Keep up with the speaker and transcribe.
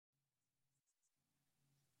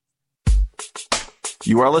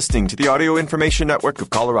You are listening to the Audio Information Network of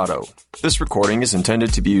Colorado. This recording is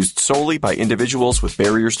intended to be used solely by individuals with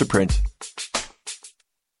barriers to print.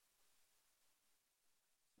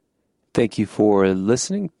 Thank you for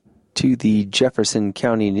listening to the Jefferson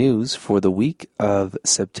County News for the week of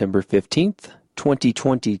September 15th,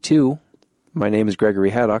 2022. My name is Gregory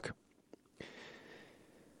Haddock.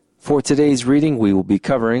 For today's reading, we will be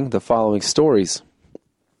covering the following stories.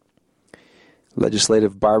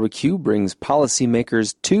 Legislative Barbecue Brings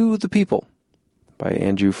Policymakers to the People by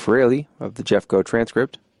Andrew Fraley of the Jeffco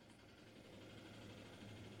Transcript.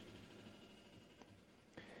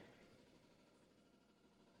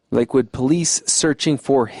 Lakewood Police Searching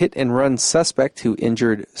for Hit-and-Run Suspect Who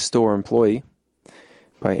Injured Store Employee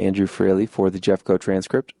by Andrew Fraley for the Jeffco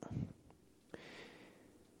Transcript.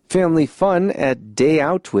 Family Fun at Day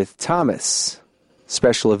Out with Thomas.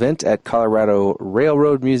 Special event at Colorado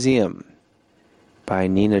Railroad Museum by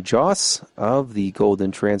Nina Joss of the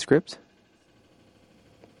Golden Transcript.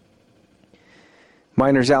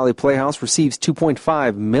 Miners Alley Playhouse receives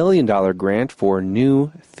 $2.5 million grant for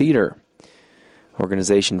new theater.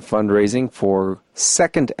 Organization fundraising for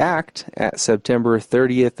Second Act at September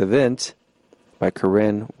 30th event by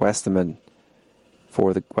Corinne Westerman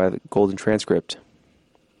by the Golden Transcript.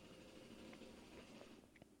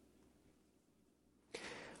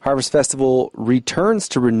 Harvest Festival returns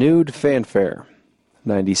to renewed fanfare.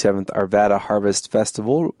 97th Arvada Harvest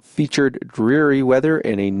Festival featured dreary weather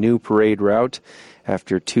and a new parade route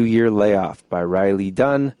after a 2-year layoff by Riley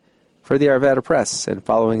Dunn for the Arvada Press and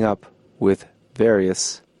following up with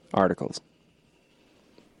various articles.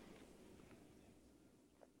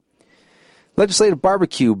 Legislative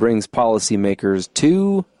Barbecue brings policymakers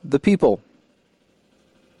to the people.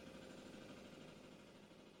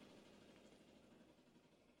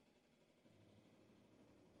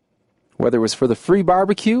 Whether it was for the free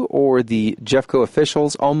barbecue or the Jeffco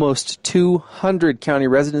officials, almost 200 county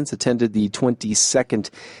residents attended the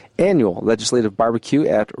 22nd annual legislative barbecue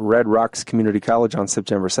at Red Rocks Community College on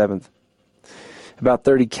September 7th. About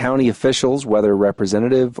 30 county officials, whether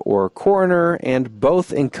representative or coroner, and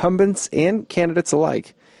both incumbents and candidates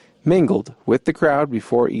alike, mingled with the crowd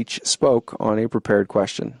before each spoke on a prepared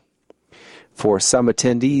question. For some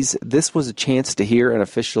attendees, this was a chance to hear an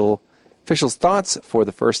official's thoughts for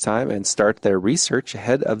the first time and start their research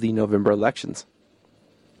ahead of the November elections.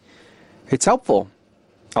 It's helpful.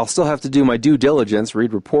 I'll still have to do my due diligence,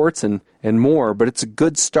 read reports, and more, but it's a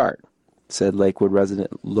good start, said Lakewood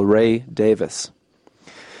resident Lorraine Davis.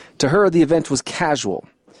 To her, the event was casual.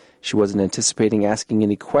 She wasn't anticipating asking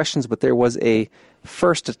any questions, but there was a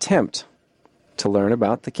first attempt to learn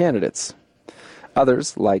about the candidates.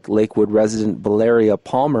 Others, like Lakewood resident Valeria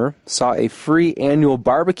Palmer, saw a free annual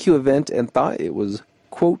barbecue event and thought it was,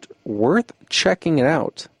 quote, worth checking it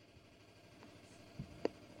out.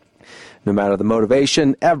 No matter the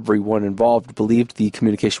motivation, everyone involved believed the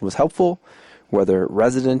communication was helpful, whether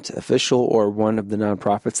resident, official, or one of the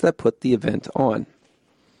nonprofits that put the event on.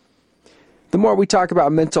 The more we talk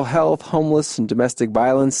about mental health, homeless, and domestic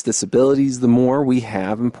violence, disabilities, the more we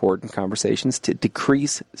have important conversations to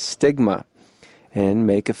decrease stigma and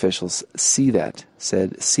make officials see that,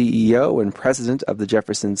 said CEO and president of the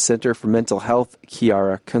Jefferson Center for Mental Health,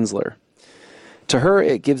 Kiara Kunzler. To her,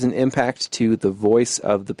 it gives an impact to the voice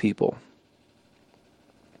of the people.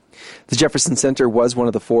 The Jefferson Center was one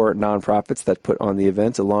of the 4 nonprofits that put on the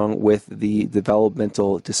event, along with the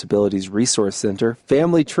Developmental Disabilities Resource Center,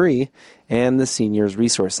 Family Tree, and the Seniors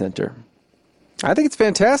Resource Center. I think it's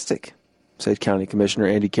fantastic, said County Commissioner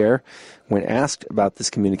Andy Kerr when asked about this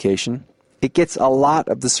communication. It gets a lot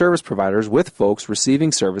of the service providers with folks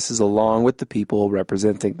receiving services along with the people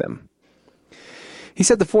representing them. He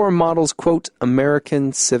said the forum models, quote,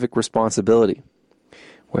 American civic responsibility,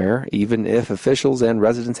 where even if officials and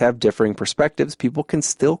residents have differing perspectives, people can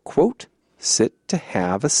still, quote, sit to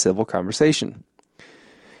have a civil conversation.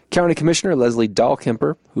 County Commissioner Leslie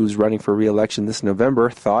Dahlkemper, who's running for re-election this November,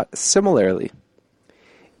 thought similarly.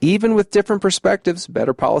 Even with different perspectives,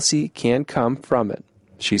 better policy can come from it,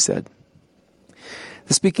 she said.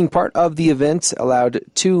 The speaking part of the event allowed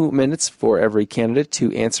 2 minutes for every candidate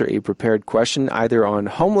to answer a prepared question either on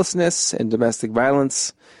homelessness and domestic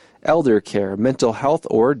violence, elder care, mental health,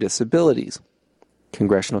 or disabilities.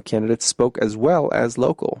 Congressional candidates spoke as well as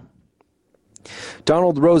local.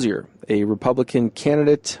 Donald Rozier, a Republican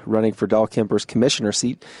candidate running for Dahlkemper's commissioner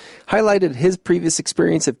seat, highlighted his previous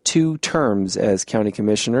experience of 2 terms as county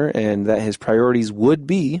commissioner and that his priorities would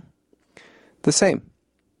be the same.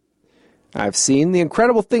 I've seen the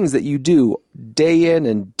incredible things that you do day in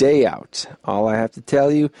and day out. All I have to tell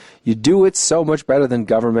you, you do it so much better than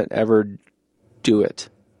government ever do it.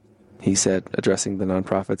 he said, addressing the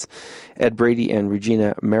nonprofits. Ed Brady and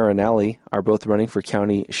Regina Marinelli are both running for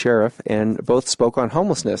county sheriff and both spoke on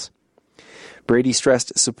homelessness. Brady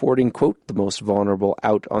stressed supporting, quote, the most vulnerable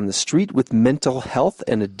out on the street with mental health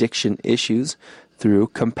and addiction issues through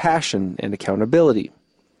compassion and accountability.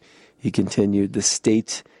 He continued, the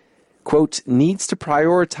state, quote, needs to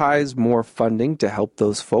prioritize more funding to help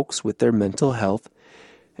those folks with their mental health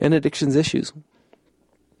and addictions issues.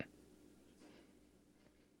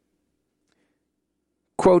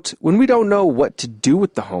 Quote, when we don't know what to do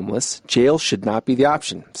with the homeless, jail should not be the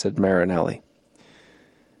option, said Marinelli.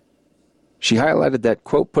 She highlighted that,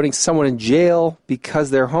 quote, putting someone in jail because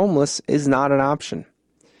they're homeless is not an option.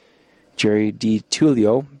 Jerry D.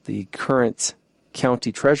 Tullio, the current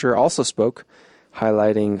county treasurer, also spoke,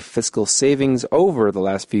 highlighting fiscal savings over the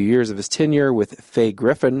last few years of his tenure, with Faye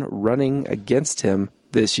Griffin running against him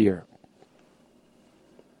this year.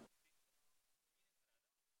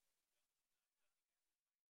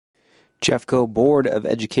 Jeffco Board of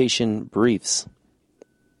Education Briefs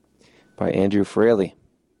by Andrew Fraley.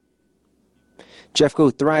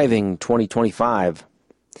 Jeffco Thriving 2025.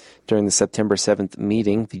 During the September 7th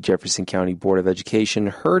meeting, the Jefferson County Board of Education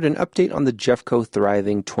heard an update on the Jeffco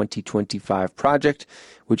Thriving 2025 project,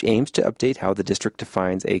 which aims to update how the district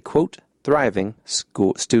defines a, quote, thriving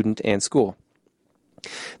school, student and school.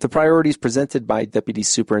 The priorities presented by Deputy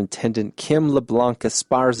Superintendent Kim LeBlanc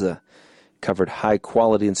Esparza covered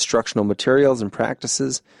high-quality instructional materials and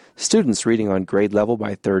practices, students reading on grade level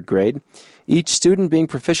by 3rd grade, each student being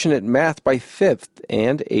proficient at math by 5th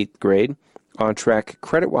and 8th grade, on track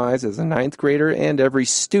credit-wise as a 9th grader, and every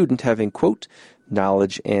student having, quote,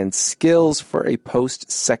 knowledge and skills for a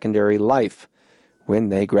post-secondary life when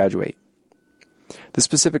they graduate. The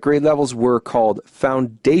specific grade levels were called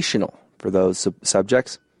foundational for those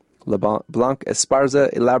subjects. LeBlanc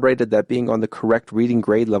Esparza elaborated that being on the correct reading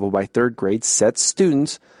grade level by 3rd grade sets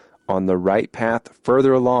students on the right path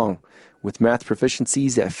further along, with math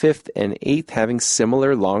proficiencies at 5th and 8th having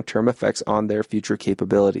similar long-term effects on their future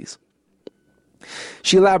capabilities.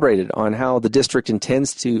 She elaborated on how the district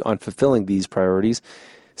intends on fulfilling these priorities,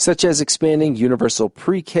 such as expanding universal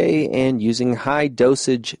pre-K and using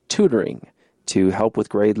high-dosage tutoring to help with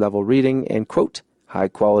grade-level reading and, quote,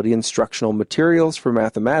 high-quality instructional materials for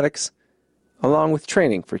mathematics, along with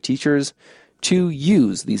training for teachers to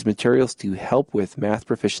use these materials to help with math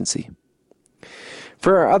proficiency.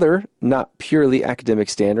 For our other, not purely academic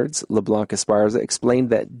standards, LeBlanc Esparza explained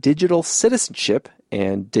that digital citizenship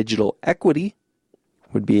and digital equity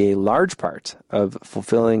would be a large part of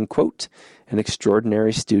fulfilling, quote, an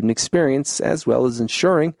extraordinary student experience, as well as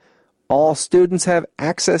ensuring all students have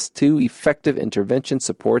access to effective intervention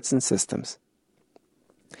supports and systems.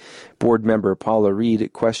 Board member Paula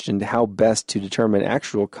Reed questioned how best to determine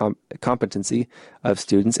actual competency of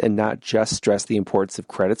students and not just stress the importance of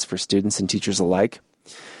credits for students and teachers alike.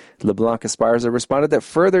 LeBlanc Esparza responded that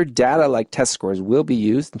further data like test scores will be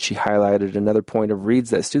used, and she highlighted another point of Reed's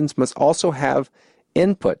that students must also have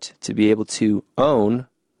input to be able to own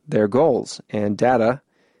their goals and data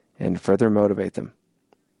and further motivate them.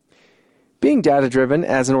 Being data-driven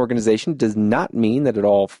as an organization does not mean that it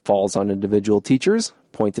all falls on individual teachers,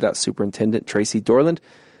 pointed out Superintendent Tracy Dorland.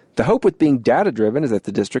 The hope with being data-driven is that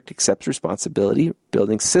the district accepts responsibility,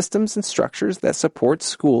 building systems and structures that support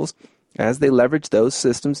schools as they leverage those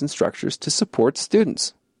systems and structures to support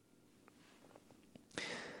students.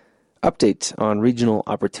 Update on regional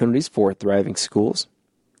opportunities for thriving schools.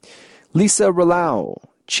 Lisa Relau,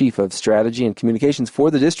 Chief of Strategy and Communications for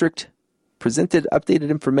the district, presented updated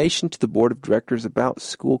information to the Board of Directors about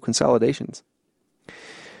school consolidations.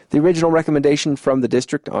 The original recommendation from the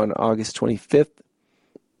district on August 25th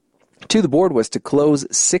to the board was to close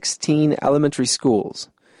 16 elementary schools,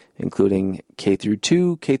 including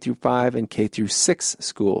K-2, K-5, and K-6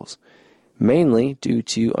 schools, mainly due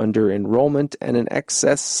to under-enrollment and an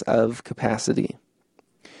excess of capacity.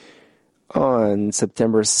 On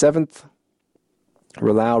September 7th,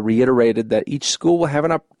 Relau reiterated that each school will have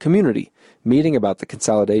a community meeting about the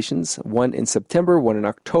consolidations, one in September, one in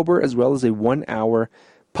October, as well as a 1-hour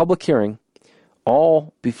public hearing,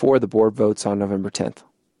 all before the board votes on November 10th.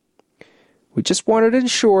 We just wanted to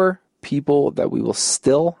ensure people that we will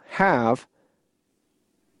still have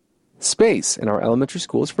space in our elementary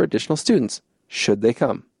schools for additional students, should they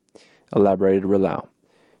come, elaborated Relau.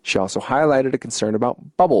 She also highlighted a concern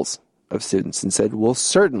about bubbles of students and said, we'll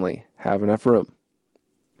certainly have enough room.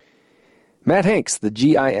 Matt Hanks, the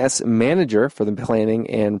GIS manager for the Planning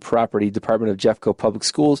and Property Department of Jeffco Public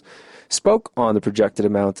Schools, spoke on the projected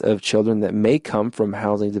amount of children that may come from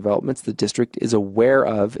housing developments the district is aware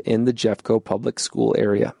of in the Jeffco Public School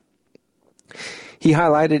area. He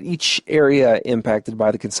highlighted each area impacted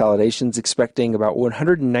by the consolidations, expecting about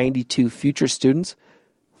 192 future students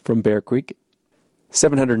from Bear Creek,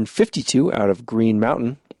 752 out of Green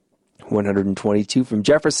Mountain, 122 from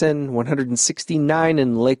Jefferson, 169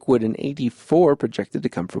 in Lakewood, and 84 projected to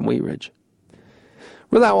come from Wheat Ridge.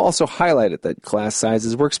 Rillau also highlighted that class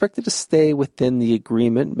sizes were expected to stay within the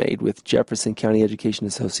agreement made with Jefferson County Education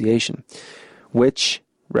Association, which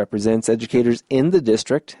represents educators in the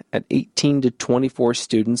district at 18 to 24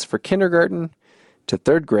 students for kindergarten to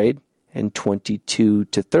 3rd grade and 22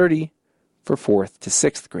 to 30 for 4th to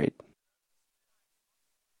 6th grade.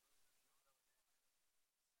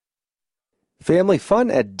 Family fun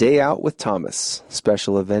at Day Out with Thomas,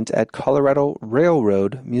 special event at Colorado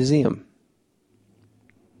Railroad Museum.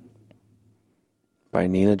 By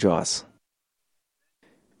Nina Joss.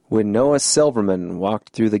 When Noah Silverman walked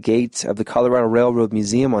through the gate of the Colorado Railroad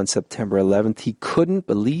Museum on September 11th, he couldn't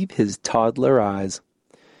believe his toddler eyes.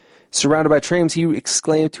 Surrounded by trams, he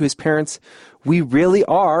exclaimed to his parents, "We really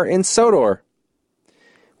are in Sodor!"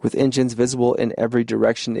 With engines visible in every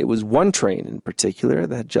direction, it was one train in particular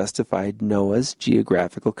that justified Noah's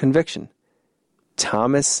geographical conviction.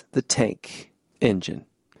 Thomas the Tank Engine.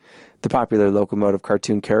 The popular locomotive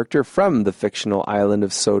cartoon character from the fictional island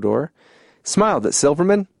of Sodor smiled at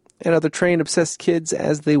Silverman and other train-obsessed kids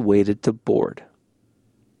as they waited to board.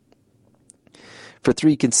 For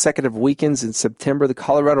 3 consecutive weekends in September, the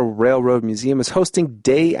Colorado Railroad Museum is hosting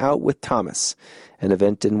Day Out with Thomas, an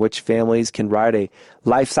event in which families can ride a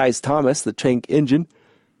life-size Thomas the Tank Engine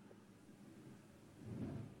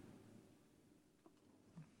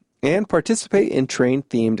and participate in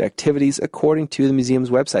train-themed activities according to the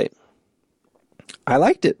museum's website. "I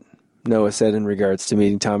liked it," Noah said in regards to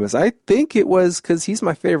meeting Thomas. "I think it was because he's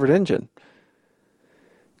my favorite engine."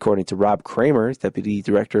 According to Rob Kramer, deputy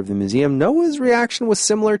director of the museum, Noah's reaction was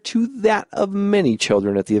similar to that of many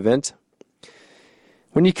children at the event.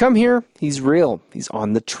 "When you come here, he's real. He's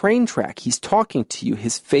on the train track. He's talking to you.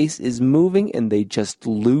 His face is moving, and they just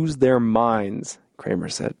lose their minds," Kramer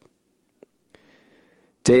said.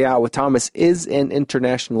 Day Out with Thomas is an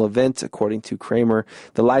international event, according to Kramer.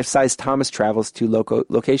 The life-size Thomas travels to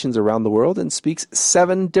locations around the world and speaks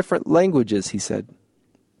 7 different languages, he said.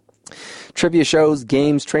 Trivia shows,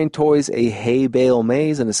 games, train toys, a hay bale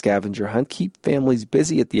maze, and a scavenger hunt keep families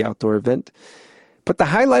busy at the outdoor event. But the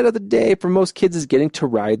highlight of the day for most kids is getting to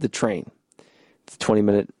ride the train. The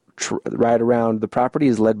 20-minute ride around the property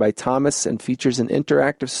is led by Thomas and features an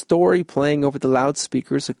interactive story playing over the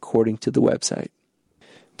loudspeakers, according to the website.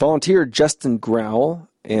 Volunteer Justin Growell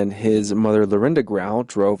and his mother Lorinda Growell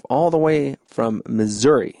drove all the way from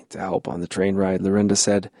Missouri to help on the train ride, Lorinda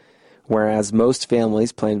said. Whereas most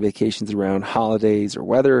families plan vacations around holidays or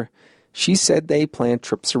weather, she said they plan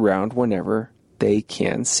trips around whenever they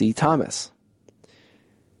can see Thomas.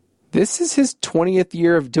 "This is his 20th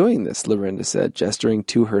year of doing this," Lorinda said, gesturing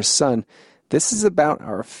to her son. "This is about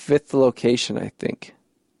our 5th location, I think."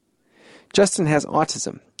 Justin has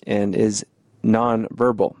autism and is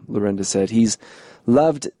nonverbal, Lorinda said. He's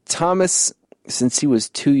loved Thomas since he was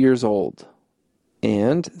 2 years old.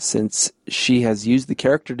 And since she has used the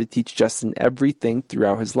character to teach Justin everything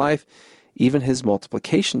throughout his life, even his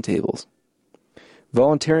multiplication tables.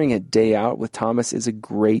 Volunteering at Day Out with Thomas is a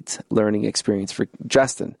great learning experience for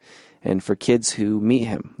Justin and for kids who meet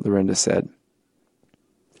him, Lorinda said.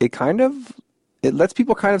 It lets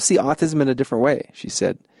people kind of see autism in a different way, she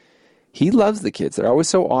said. He loves the kids. They're always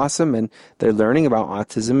so awesome, and they're learning about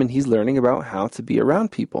autism, and he's learning about how to be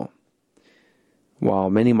around people. While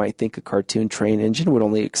many might think a cartoon train engine would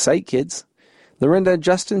only excite kids, Lorinda and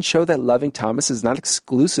Justin show that loving Thomas is not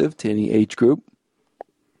exclusive to any age group.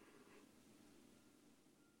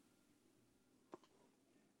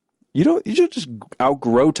 You should just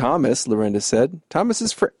outgrow Thomas, Lorinda said. Thomas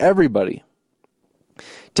is for everybody.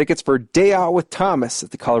 Tickets for Day Out with Thomas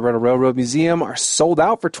at the Colorado Railroad Museum are sold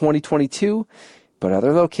out for 2022, but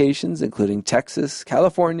other locations, including Texas,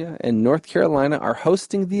 California, and North Carolina, are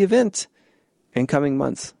hosting the event in coming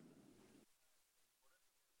months.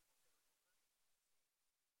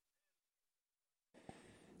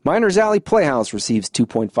 Miners Alley Playhouse receives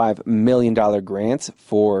 $2.5 million grant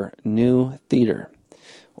for new theater.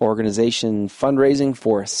 Organization fundraising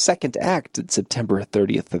for Second Act at September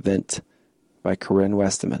 30th event by Corinne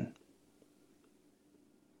Westerman.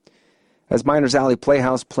 As Miners Alley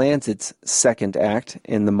Playhouse plans its second act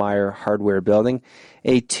in the Meyer Hardware Building,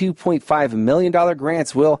 a $2.5 million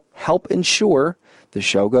grant will help ensure the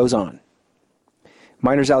show goes on.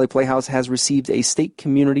 Miners Alley Playhouse has received a state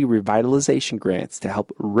community revitalization grant to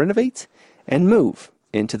help renovate and move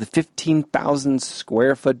into the 15,000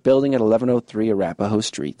 square foot building at 1103 Arapahoe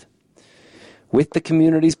Street. With the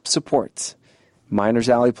community's support, Miners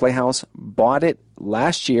Alley Playhouse bought it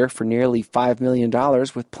last year for nearly $5 million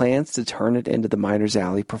with plans to turn it into the Miners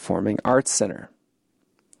Alley Performing Arts Center.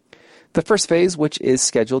 The first phase, which is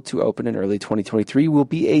scheduled to open in early 2023, will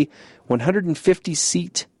be a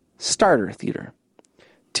 150-seat starter theater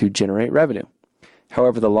to generate revenue.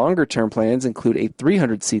 However, the longer-term plans include a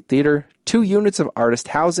 300-seat theater, 2 units of artist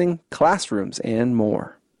housing, classrooms, and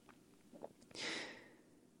more.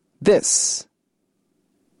 This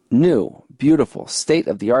new, beautiful,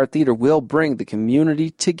 state-of-the-art theater will bring the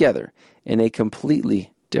community together in a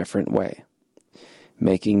completely different way,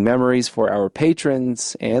 making memories for our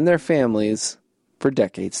patrons and their families for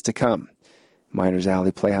decades to come, Miners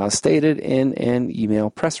Alley Playhouse stated in an email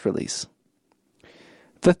press release.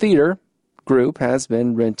 The theater group has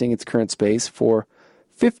been renting its current space for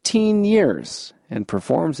 15 years and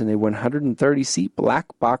performs in a 130-seat black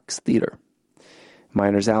box theater.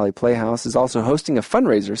 Miners Alley Playhouse is also hosting a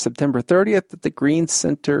fundraiser September 30th at the Green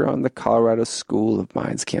Center on the Colorado School of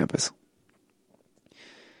Mines campus.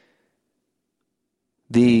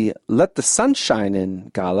 The Let the Sun Shine In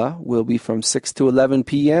Gala will be from 6 to 11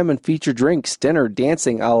 p.m. and feature drinks, dinner,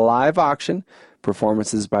 dancing, a live auction,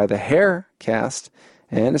 performances by the Hair cast,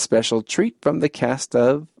 and a special treat from the cast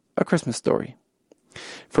of A Christmas Story.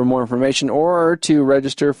 For more information or to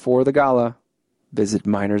register for the gala, visit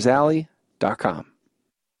minersalley.com.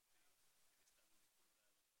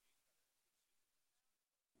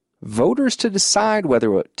 Voters to decide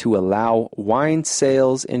whether to allow wine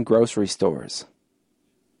sales in grocery stores.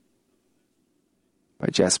 By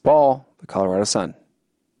Jess Ball, the Colorado Sun.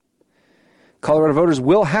 Colorado voters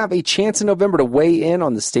will have a chance in November to weigh in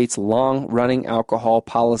on the state's long-running alcohol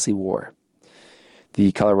policy war.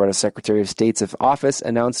 The Colorado Secretary of State's office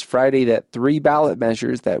announced Friday that 3 ballot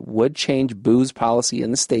measures that would change booze policy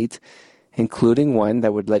in the state, including one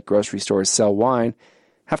that would let grocery stores sell wine,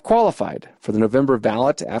 have qualified for the November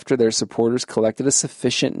ballot after their supporters collected a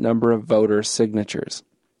sufficient number of voter signatures.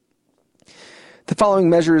 The following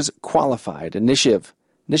measures qualified: Initiative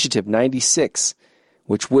 96,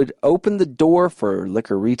 which would open the door for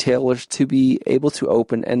liquor retailers to be able to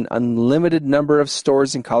open an unlimited number of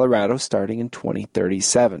stores in Colorado starting in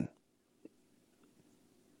 2037.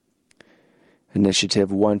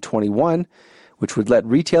 Initiative 121, which would let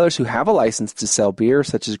retailers who have a license to sell beer,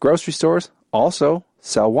 such as grocery stores, also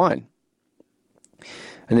sell wine.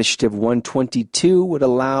 Initiative 122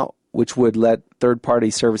 which would let third-party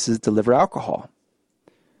services deliver alcohol.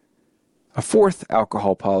 A fourth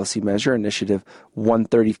alcohol policy measure, Initiative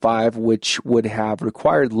 135, which would have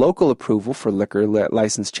required local approval for liquor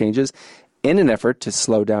license changes in an effort to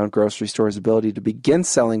slow down grocery stores' ability to begin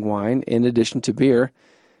selling wine in addition to beer,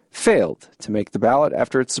 failed to make the ballot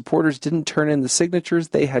after its supporters didn't turn in the signatures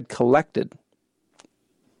they had collected.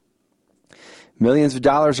 Millions of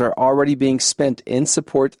dollars are already being spent in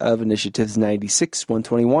support of Initiatives 96,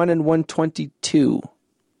 121, and 122.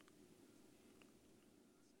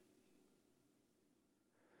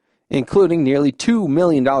 Including nearly $2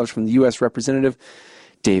 million from the U.S. Representative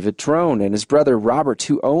David Trone and his brother Robert,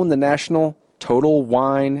 who own the national Total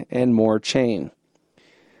Wine and More chain.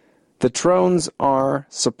 The Trones are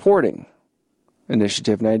supporting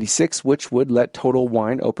Initiative 96, which would let Total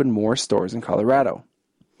Wine open more stores in Colorado.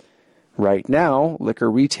 Right now,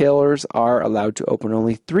 liquor retailers are allowed to open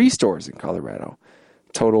only 3 stores in Colorado.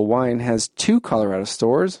 Total Wine has 2 Colorado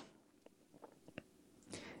stores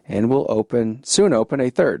and will soon open a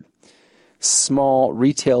third. Small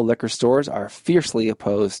retail liquor stores are fiercely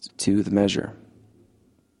opposed to the measure.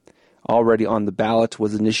 Already on the ballot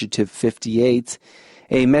was Initiative 58,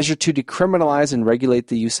 a measure to decriminalize and regulate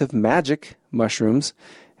the use of magic mushrooms,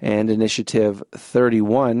 and Initiative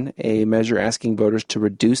 31, a measure asking voters to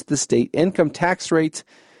reduce the state income tax rate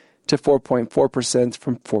to 4.4%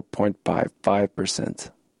 from 4.55%.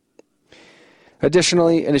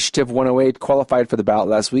 Additionally, Initiative 108 qualified for the ballot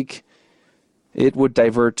last week. It would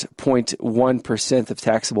divert 0.1% of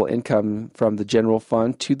taxable income from the general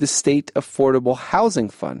fund to the State Affordable Housing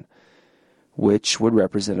Fund, which would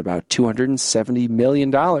represent about $270 million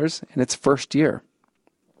in its first year.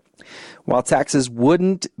 While taxes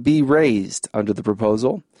wouldn't be raised under the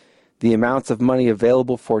proposal, the amounts of money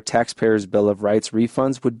available for taxpayers' Bill of Rights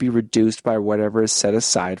refunds would be reduced by whatever is set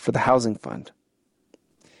aside for the housing fund.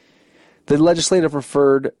 The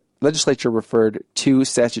legislature referred 2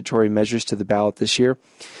 statutory measures to the ballot this year,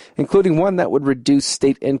 including one that would reduce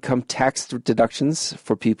state income tax deductions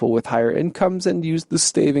for people with higher incomes and use the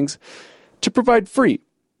savings to provide free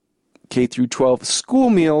K-12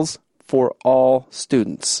 school meals for all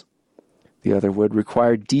students. The other would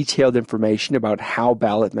require detailed information about how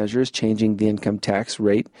ballot measures changing the income tax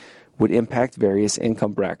rate would impact various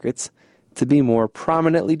income brackets to be more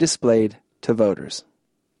prominently displayed to voters.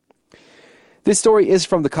 This story is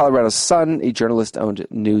from the Colorado Sun, a journalist-owned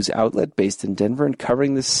news outlet based in Denver and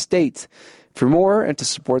covering the state. For more and to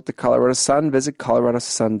support the Colorado Sun, visit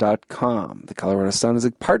coloradosun.com. The Colorado Sun is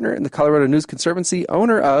a partner in the Colorado News Conservancy,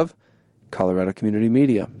 owner of Colorado Community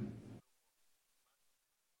Media.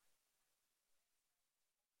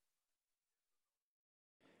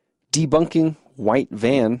 Debunking white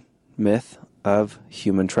van myth of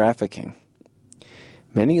human trafficking.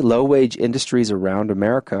 Many low-wage industries around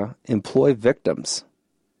America employ victims.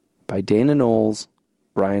 By Dana Knowles,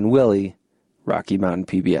 Brian Willey, Rocky Mountain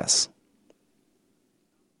PBS.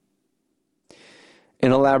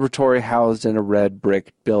 In a laboratory housed in a red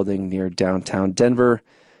brick building near downtown Denver,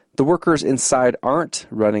 the workers inside aren't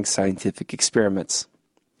running scientific experiments.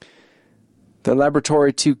 The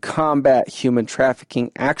laboratory to combat human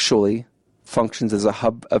trafficking actually functions as a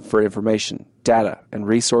hub for information, data, and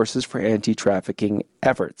resources for anti-trafficking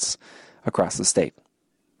efforts across the state,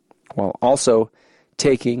 while also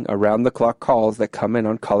taking around-the-clock calls that come in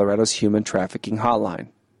on Colorado's human trafficking hotline.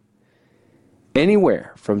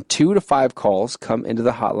 Anywhere from 2 to 5 calls come into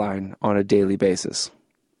the hotline on a daily basis.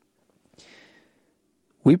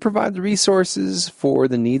 We provide the resources for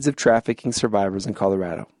the needs of trafficking survivors in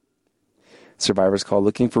Colorado. Survivors call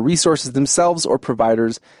looking for resources themselves or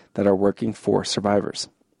providers that are working for survivors.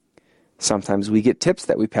 Sometimes we get tips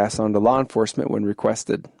that we pass on to law enforcement when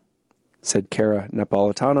requested, said Cara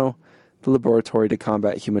Napolitano, the Laboratory to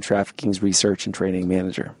Combat Human Trafficking's research and training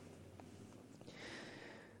manager.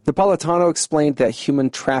 Napolitano explained that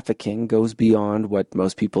human trafficking goes beyond what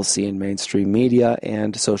most people see in mainstream media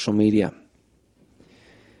and social media.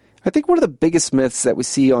 I think one of the biggest myths that we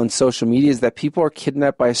see on social media is that people are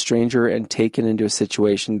kidnapped by a stranger and taken into a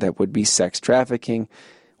situation that would be sex trafficking,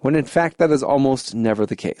 when in fact that is almost never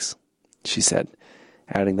the case, she said,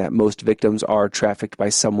 adding that most victims are trafficked by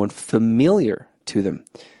someone familiar to them,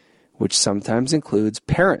 which sometimes includes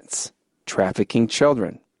parents trafficking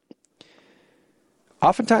children.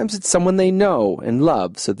 Oftentimes it's someone they know and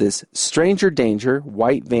love, so this stranger danger,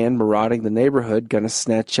 white van marauding the neighborhood, gonna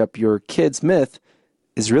snatch up your kids myth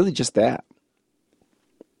is really just that.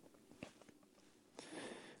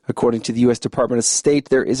 According to the U.S. Department of State,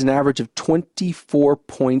 there is an average of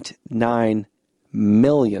 24.9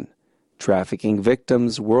 million trafficking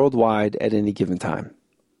victims worldwide at any given time.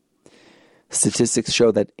 Statistics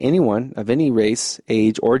show that anyone of any race,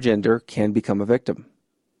 age, or gender can become a victim.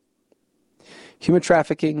 Human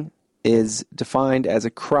trafficking is defined as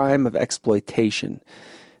a crime of exploitation.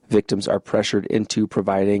 Victims are pressured into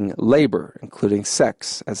providing labor, including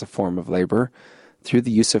sex as a form of labor, through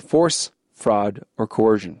the use of force, fraud, or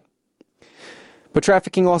coercion. But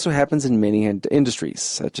trafficking also happens in many industries,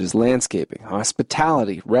 such as landscaping,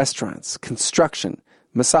 hospitality, restaurants, construction,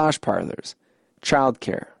 massage parlors,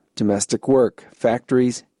 childcare, domestic work,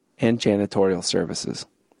 factories, and janitorial services.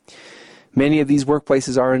 Many of these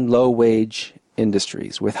workplaces are in low-wage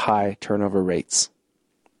industries with high turnover rates.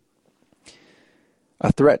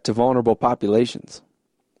 A threat to vulnerable populations.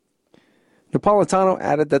 Napolitano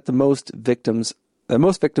added that most victims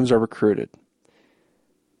are recruited.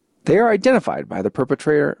 They are identified by the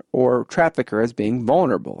perpetrator or trafficker as being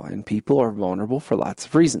vulnerable, and people are vulnerable for lots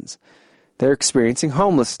of reasons. They're experiencing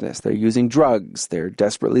homelessness, they're using drugs, they're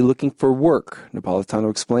desperately looking for work, Napolitano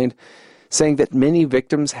explained, saying that many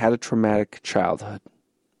victims had a traumatic childhood.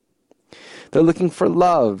 They're looking for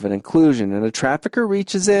love and inclusion, and a trafficker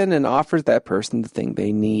reaches in and offers that person the thing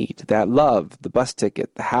they need, that love, the bus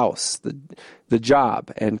ticket, the house, the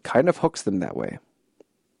job, and kind of hooks them that way.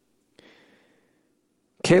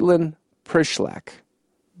 Caitlin Prishlak,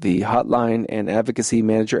 the hotline and advocacy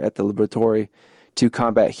manager at the Laboratory to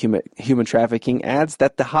Combat Human Trafficking, adds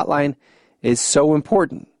that the hotline is so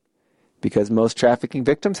important because most trafficking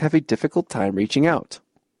victims have a difficult time reaching out.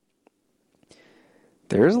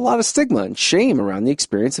 There is a lot of stigma and shame around the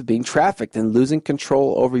experience of being trafficked and losing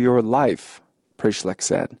control over your life, Prishlak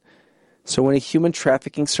said. So when a human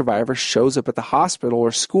trafficking survivor shows up at the hospital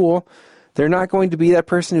or school, they're not going to be that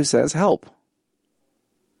person who says, help.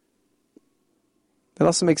 That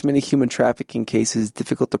also makes many human trafficking cases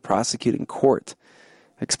difficult to prosecute in court,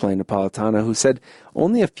 explained Napolitano, who said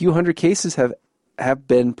only a few hundred cases have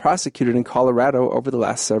been prosecuted in Colorado over the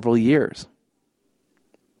last several years.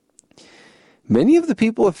 Many of the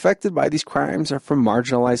people affected by these crimes are from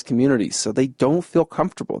marginalized communities, so they don't feel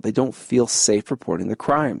comfortable. They don't feel safe reporting the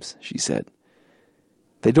crimes, she said.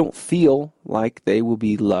 They don't feel like they will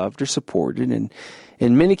be loved or supported, and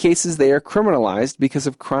in many cases they are criminalized because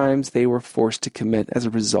of crimes they were forced to commit as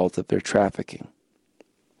a result of their trafficking.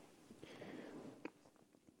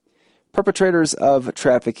 Perpetrators of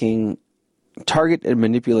trafficking target and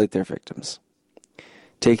manipulate their victims,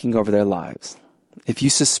 taking over their lives. If you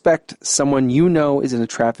suspect someone you know is in a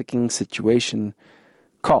trafficking situation,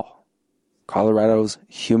 call Colorado's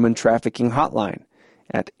Human Trafficking Hotline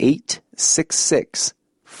at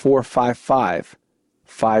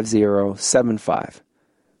 866-455-5075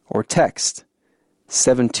 or text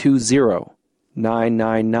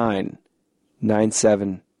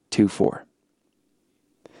 720-999-9724.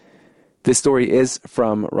 This story is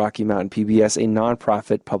from Rocky Mountain PBS, a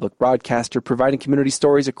nonprofit public broadcaster providing community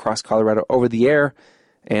stories across Colorado over the air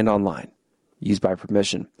and online, used by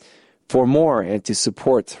permission. For more and to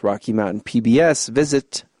support Rocky Mountain PBS,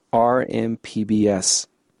 visit rmpbs.org.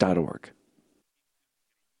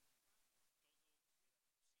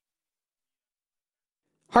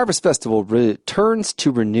 Harvest Festival returns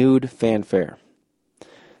to renewed fanfare.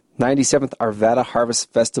 97th Arvada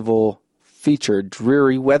Harvest Festival featured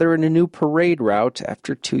dreary weather and a new parade route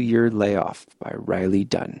after 2-year layoff by Riley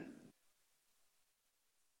Dunn.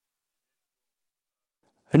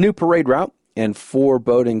 A new parade route and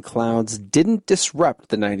foreboding clouds didn't disrupt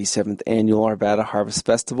the 97th Annual Arvada Harvest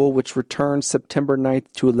Festival, which returned September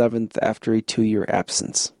 9th to 11th after a 2-year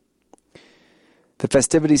absence. The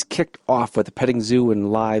festivities kicked off with a petting zoo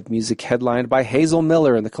and live music headlined by Hazel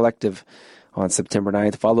Miller and the Collective on September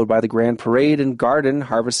 9th, followed by the Grand Parade and Garden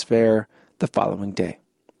Harvest Fair the following day.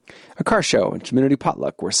 A car show and community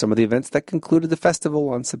potluck were some of the events that concluded the festival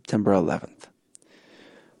on September 11th.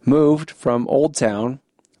 Moved from Old Town,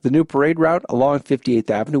 the new parade route along 58th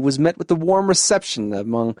Avenue was met with a warm reception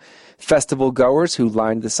among festival goers who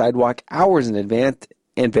lined the sidewalk hours in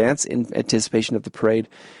advance in anticipation of the parade,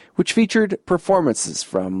 which featured performances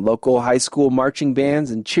from local high school marching bands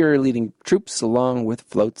and cheerleading troops along with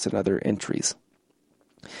floats and other entries.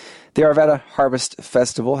 The Arvada Harvest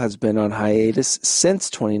Festival has been on hiatus since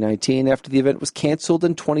 2019 after the event was canceled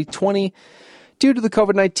in 2020 due to the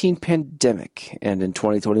COVID-19 pandemic and in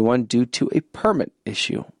 2021 due to a permit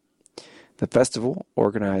issue. The festival,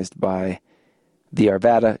 organized by the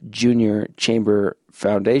Arvada Junior Chamber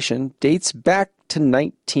Foundation, dates back to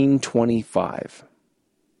 1925.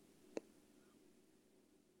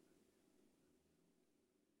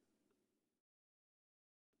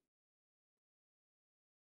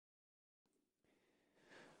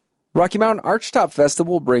 Rocky Mountain Archtop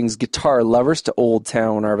Festival brings guitar lovers to Old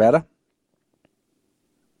Town Arvada.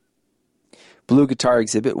 Blue Guitar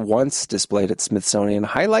Exhibit, once displayed at Smithsonian,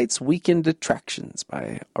 highlights weekend attractions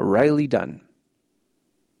by Riley Dunn.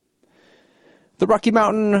 The Rocky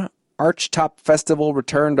Mountain Archtop Festival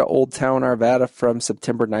returned to Old Town Arvada from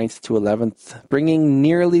September 9th to 11th, bringing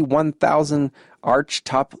nearly 1,000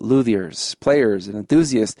 archtop luthiers, players, and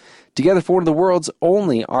enthusiasts together for one of the world's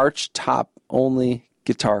only archtop-only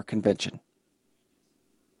guitar convention.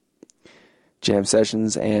 Jam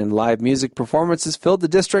sessions and live music performances filled the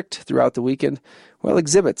district throughout the weekend, while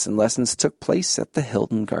exhibits and lessons took place at the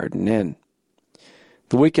Hilton Garden Inn.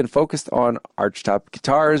 The weekend focused on archtop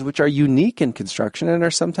guitars, which are unique in construction and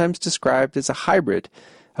are sometimes described as a hybrid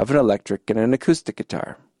of an electric and an acoustic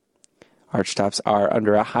guitar. Archtops are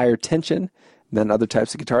under a higher tension than other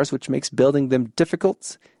types of guitars, which makes building them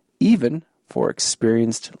difficult, even for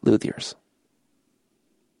experienced luthiers.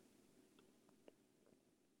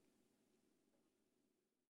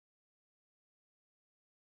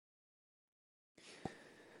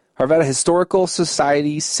 Arvada Historical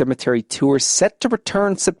Society Cemetery Tour set to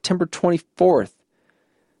return September 24th.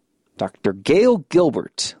 Dr. Gail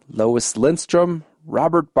Gilbert, Lois Lindstrom,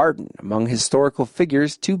 Robert Barton among historical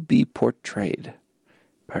figures to be portrayed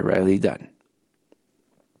by Riley Dunn.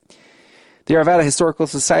 The Arvada Historical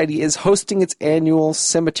Society is hosting its annual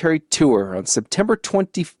cemetery tour on September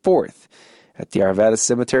 24th at the Arvada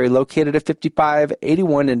Cemetery located at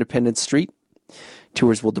 5581 Independence Street.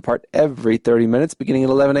 Tours will depart every 30 minutes, beginning at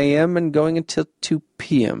 11 a.m. and going until 2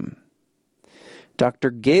 p.m. Dr.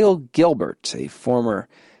 Gail Gilbert, a former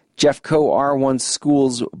Jeffco R1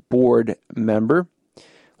 Schools Board member,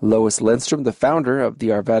 Lois Lindstrom, the founder of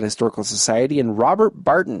the Arvada Historical Society, and Robert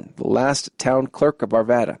Barton, the last town clerk of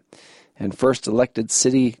Arvada and first elected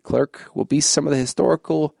city clerk, will be some of the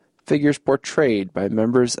historical figures portrayed by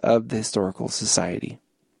members of the Historical Society.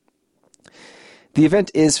 The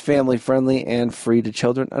event is family-friendly and free to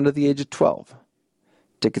children under the age of 12.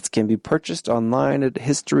 Tickets can be purchased online at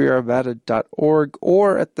historyarvada.org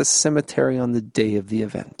or at the cemetery on the day of the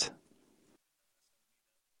event.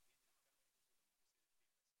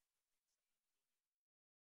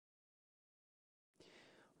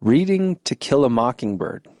 Reading To Kill a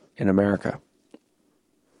Mockingbird in America.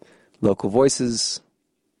 Local voices: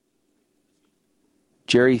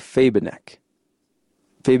 Jerry Fabinek,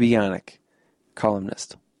 Fabianic,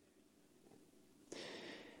 columnist.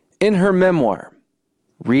 In her memoir,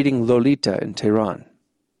 Reading Lolita in Tehran,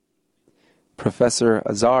 Professor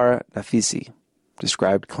Azar Nafisi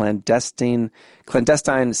described clandestine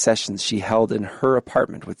sessions she held in her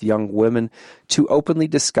apartment with young women to openly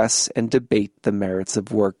discuss and debate the merits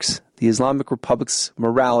of works the Islamic Republic's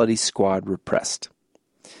morality squad repressed.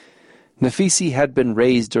 Nafisi had been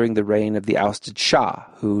raised during the reign of the ousted Shah,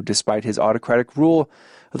 who, despite his autocratic rule,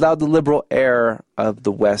 allowed the liberal air of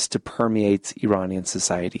the West to permeate Iranian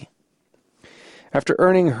society. After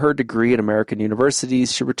earning her degree at American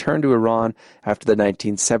universities, she returned to Iran after the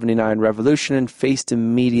 1979 revolution and faced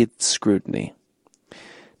immediate scrutiny.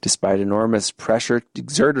 Despite enormous pressure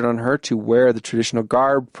exerted on her to wear the traditional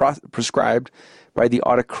garb prescribed by the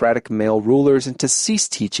autocratic male rulers and to cease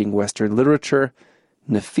teaching Western literature,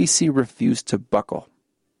 Nafisi refused to buckle.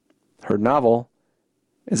 Her novel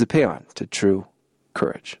is a paean to true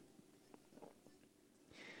courage.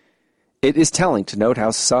 It is telling to note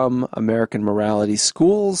how some American morality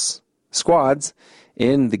squads,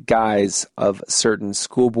 in the guise of certain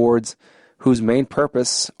school boards, whose main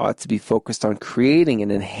purpose ought to be focused on creating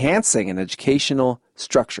and enhancing an educational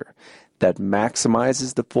structure that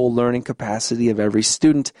maximizes the full learning capacity of every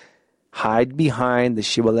student, hide behind the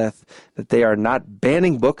shibboleth that they are not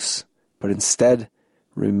banning books, but instead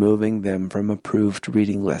removing them from approved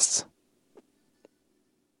reading lists.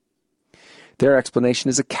 Their explanation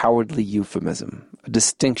is a cowardly euphemism, a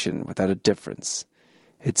distinction without a difference.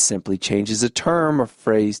 It simply changes a term or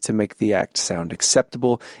phrase to make the act sound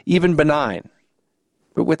acceptable, even benign,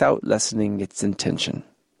 but without lessening its intention.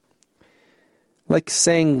 Like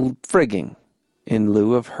saying frigging in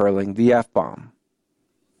lieu of hurling the F-bomb.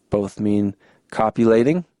 Both mean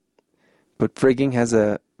copulating, but frigging has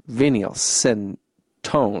a venial sin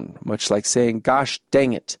tone, much like saying gosh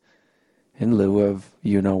dang it in lieu of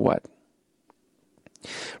you-know-what.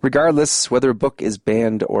 Regardless whether a book is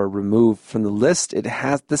banned or removed from the list, it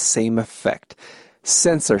has the same effect.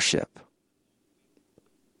 Censorship.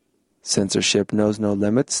 Censorship knows no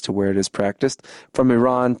limits to where it is practiced. From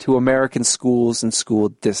Iran to American schools and school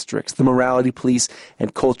districts, the morality police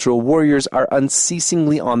and cultural warriors are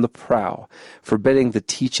unceasingly on the prowl, forbidding the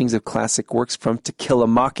teachings of classic works from To Kill a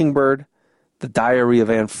Mockingbird, The Diary of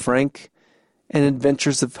Anne Frank, and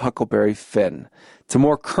Adventures of Huckleberry Finn, to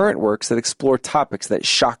more current works that explore topics that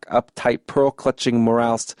shock uptight, pearl-clutching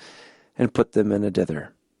moralists and put them in a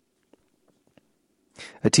dither.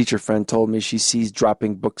 A teacher friend told me she sees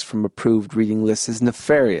dropping books from approved reading lists as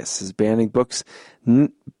nefarious as banning books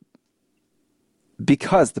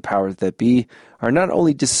because the powers that be are not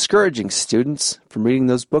only discouraging students from reading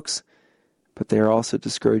those books, but they are also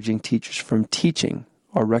discouraging teachers from teaching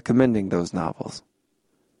or recommending those novels.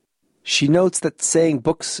 She notes that saying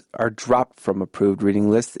books are dropped from approved reading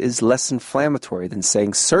lists is less inflammatory than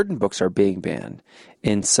saying certain books are being banned.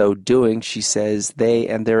 In so doing, she says they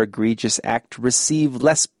and their egregious act receive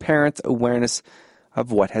less parent awareness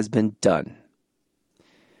of what has been done.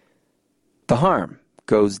 The harm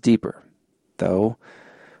goes deeper, though,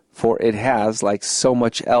 for it has, like so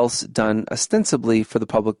much else done ostensibly for the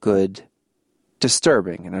public good,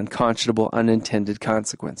 disturbing and unconscionable unintended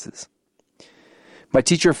consequences. My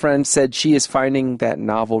teacher friend said she is finding that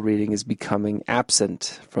novel reading is becoming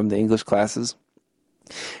absent from the English classes.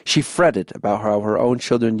 She fretted about how her own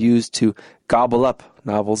children used to gobble up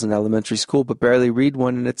novels in elementary school but barely read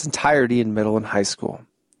one in its entirety in middle and high school.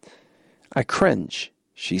 I cringe,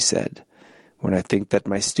 she said, when I think that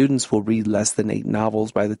my students will read less than 8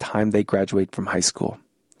 novels by the time they graduate from high school.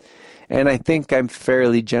 And I think I'm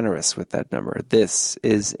fairly generous with that number. This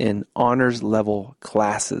is in honors level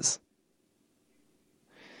classes.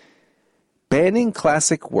 Banning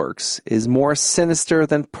classic works is more sinister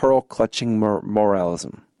than pearl-clutching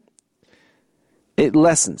moralism. It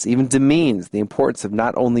lessens, even demeans, the importance of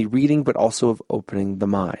not only reading but also of opening the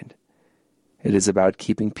mind. It is about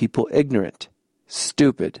keeping people ignorant,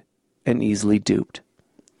 stupid, and easily duped.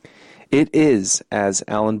 It is, as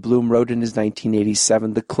Alan Bloom wrote in his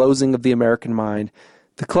 1987, the closing of the American mind,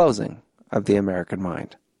 the closing of the American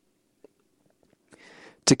mind.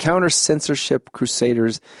 To counter censorship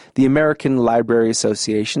crusaders, the American Library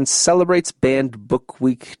Association celebrates Banned Book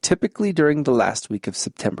Week typically during the last week of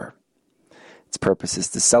September. Its purpose is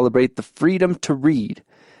to celebrate the freedom to read,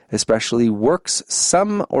 especially works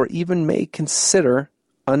some or even may consider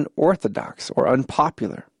unorthodox or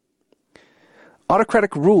unpopular.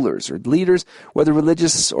 Autocratic rulers or leaders, whether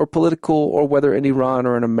religious or political or whether in Iran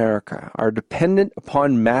or in America, are dependent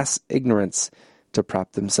upon mass ignorance to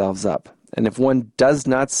prop themselves up. And if one does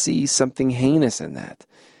not see something heinous in that,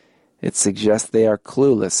 It suggests they are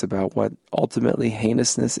clueless about what ultimately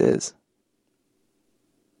heinousness is.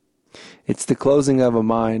 It's the closing of a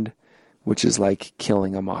mind which is like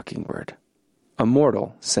killing a mockingbird, a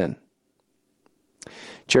mortal sin.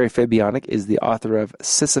 Jerry Fabianic is the author of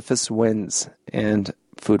Sisyphus Wins and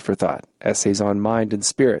Food for Thought, Essays on Mind and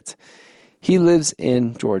Spirit. He lives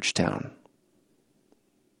in Georgetown.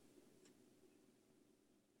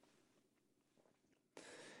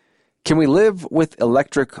 Can we live with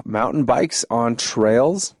electric mountain bikes on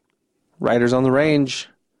trails? Riders on the Range,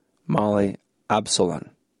 Molly Absolon.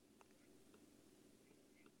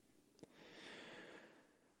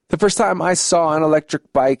 The first time I saw an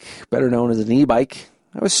electric bike, better known as an e-bike,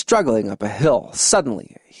 I was struggling up a hill.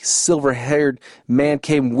 Suddenly, a silver-haired man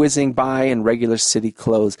came whizzing by in regular city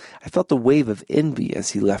clothes. I felt a wave of envy as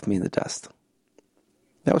he left me in the dust.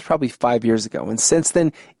 That was probably 5 years ago, and since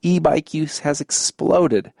then, e-bike use has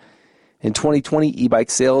exploded. In 2020,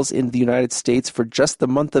 e-bike sales in the United States for just the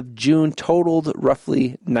month of June totaled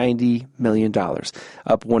roughly $90 million,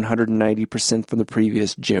 up 190% from the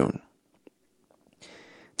previous June.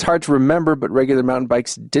 It's hard to remember, but regular mountain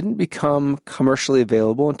bikes didn't become commercially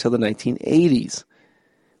available until the 1980s.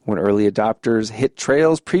 When early adopters hit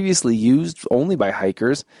trails previously used only by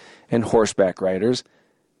hikers and horseback riders,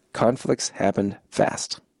 conflicts happened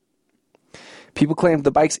fast. People claimed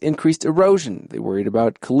the bikes increased erosion. They worried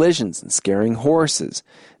about collisions and scaring horses.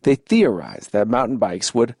 They theorized that mountain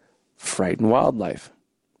bikes would frighten wildlife.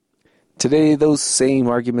 Today, those same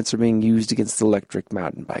arguments are being used against electric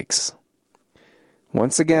mountain bikes.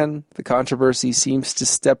 Once again, the controversy seems to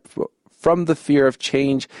step from the fear of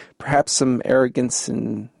change, perhaps some arrogance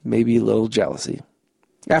and maybe a little jealousy.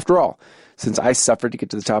 After all, since I suffered to get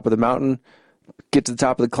to the top of the mountain, get to the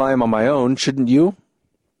top of the climb on my own, shouldn't you?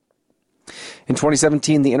 In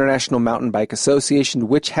 2017, the International Mountain Bike Association,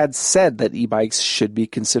 which had said that e-bikes should be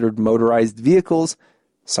considered motorized vehicles,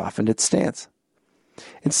 softened its stance.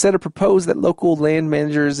 Instead, it proposed that local land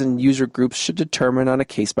managers and user groups should determine on a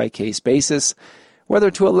case-by-case basis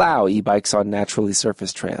whether to allow e-bikes on naturally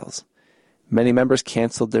surfaced trails. Many members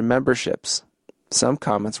canceled their memberships. Some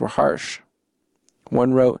comments were harsh.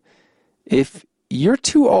 One wrote, "If you're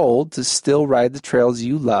too old to still ride the trails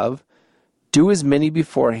you love, do as many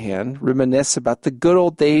beforehand, reminisce about the good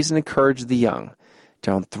old days and encourage the young.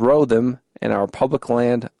 Don't throw them and our public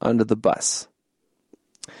land under the bus."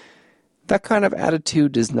 That kind of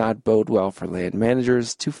attitude does not bode well for land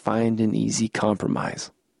managers to find an easy compromise.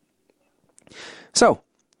 So,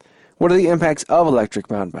 what are the impacts of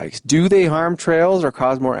electric mountain bikes? Do they harm trails or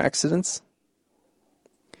cause more accidents?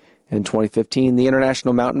 In 2015, the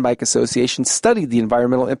International Mountain Bike Association studied the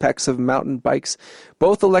environmental impacts of mountain bikes,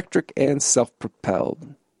 both electric and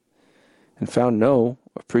self-propelled, and found no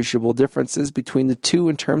appreciable differences between the two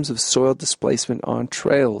in terms of soil displacement on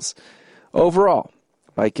trails. Overall,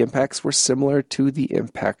 bike impacts were similar to the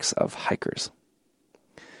impacts of hikers.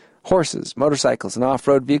 Horses, motorcycles, and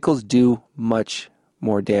off-road vehicles do much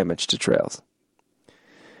more damage to trails.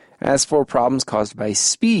 As for problems caused by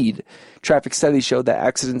speed, traffic studies showed that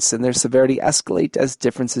accidents and their severity escalate as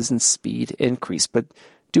differences in speed increase. But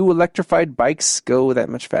do electrified bikes go that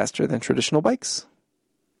much faster than traditional bikes?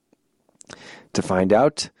 To find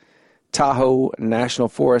out, Tahoe National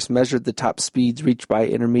Forest measured the top speeds reached by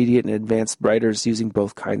intermediate and advanced riders using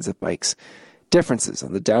both kinds of bikes. Differences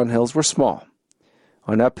on the downhills were small.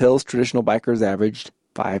 On uphills, traditional bikers averaged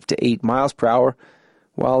 5 to 8 miles per hour,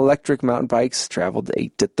 while electric mountain bikes traveled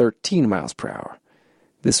 8 to 13 miles per hour.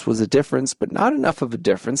 This was a difference, but not enough of a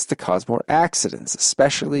difference to cause more accidents,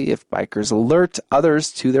 especially if bikers alert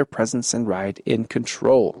others to their presence and ride in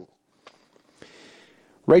control.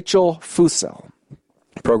 Rachel Fussell,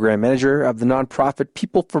 program manager of the nonprofit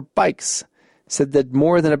People for Bikes, said that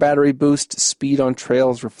more than a battery boost, speed on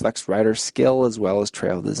trails reflects rider skill as well as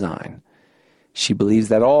trail design. She believes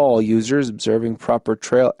that all users observing proper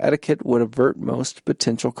trail etiquette would avert most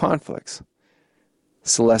potential conflicts.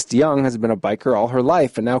 Celeste Young has been a biker all her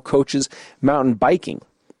life and now coaches mountain biking.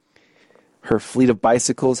 Her fleet of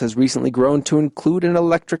bicycles has recently grown to include an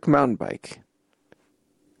electric mountain bike.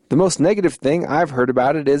 "The most negative thing I've heard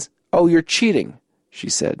about it is, 'Oh, you're cheating,'" she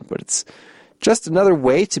said, "but it's just another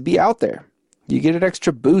way to be out there. You get an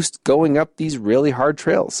extra boost going up these really hard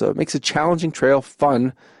trails, so it makes a challenging trail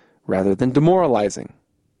fun rather than demoralizing."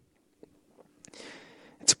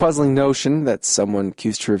 It's a puzzling notion that someone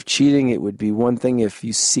accused her of cheating. It would be one thing if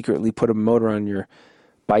you secretly put a motor on your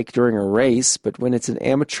bike during a race, but when it's an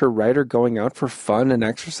amateur rider going out for fun and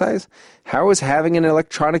exercise, how is having an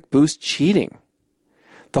electronic boost cheating?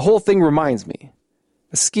 The whole thing reminds me,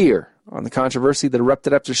 a skier, on the controversy that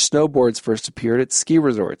erupted after snowboards first appeared at ski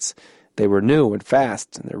resorts. They were new and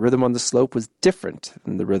fast, and their rhythm on the slope was different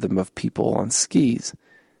than the rhythm of people on skis.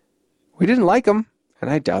 We didn't like them, and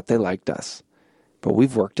I doubt they liked us. But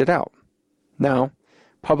we've worked it out. Now,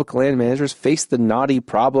 public land managers face the knotty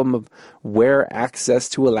problem of where access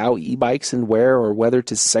to allow e-bikes and where or whether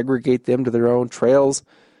to segregate them to their own trails.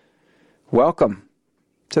 Welcome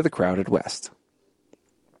to the crowded West.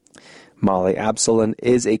 Molly Absalon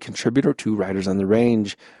is a contributor to Riders on the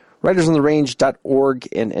Range. RidersOnTheRange.org,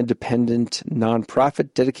 an independent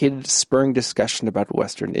nonprofit dedicated to spurring discussion about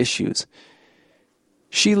Western issues.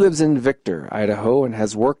 She lives in Victor, Idaho, and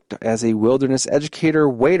has worked as a wilderness educator,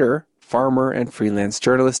 waiter, farmer, and freelance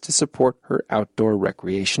journalist to support her outdoor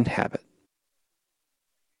recreation habit.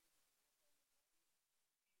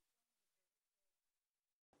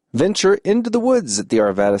 Venture into the woods at the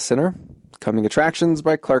Arvada Center. Coming attractions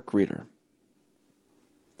by Clark Reeder.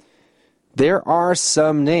 There are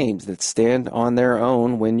some names that stand on their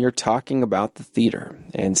own when you're talking about the theater,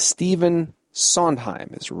 and Stephen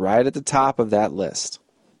Sondheim is right at the top of that list.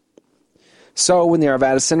 So when the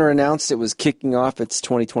Arvada Center announced it was kicking off its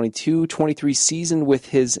 2022-23 season with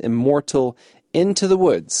his immortal Into the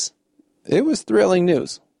Woods, it was thrilling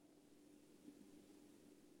news.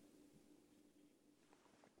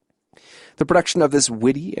 The production of this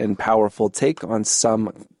witty and powerful take on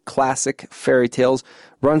some classic fairy tales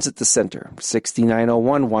runs at the center,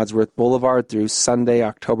 6901 Wadsworth Boulevard, through Sunday,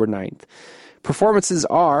 October 9th. Performances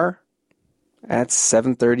are at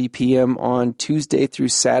 7:30 p.m. on Tuesday through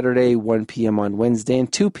Saturday, 1 p.m. on Wednesday,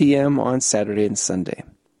 and 2 p.m. on Saturday and Sunday.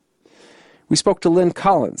 We spoke to Lynn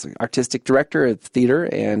Collins, artistic director of the theater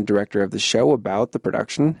and director of the show, about the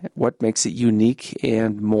production, what makes it unique,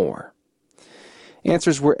 and more.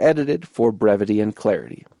 Answers were edited for brevity and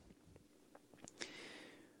clarity.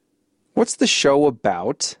 What's the show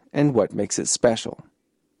about, and what makes it special?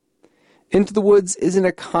 Into the Woods is an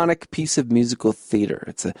iconic piece of musical theater.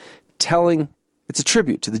 It's a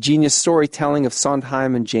tribute to the genius storytelling of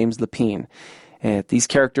Sondheim and James Lapine. And these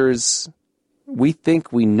characters, we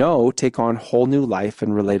think we know, take on whole new life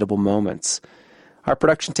and relatable moments. Our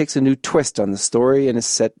production takes a new twist on the story and is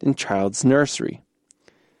set in child's nursery.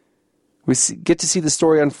 We get to see the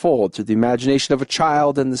story unfold through the imagination of a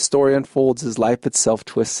child, and the story unfolds as life itself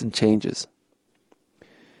twists and changes.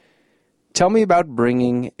 Tell me about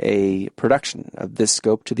bringing a production of this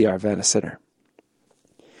scope to the Arvada Center.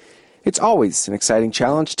 It's always an exciting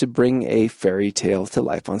challenge to bring a fairy tale to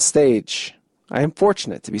life on stage. I am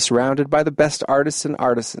fortunate to be surrounded by the best artists and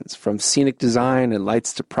artisans, from scenic design and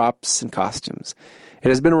lights to props and costumes. It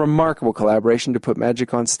has been a remarkable collaboration to put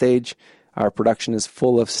magic on stage. Our production is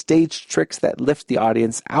full of stage tricks that lift the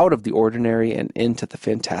audience out of the ordinary and into the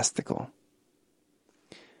fantastical.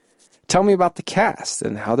 Tell me about the cast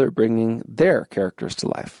and how they're bringing their characters to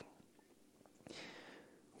life.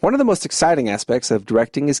 One of the most exciting aspects of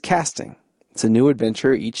directing is casting. It's a new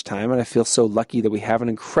adventure each time, and I feel so lucky that we have an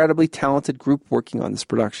incredibly talented group working on this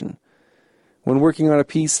production. When working on a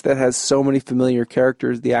piece that has so many familiar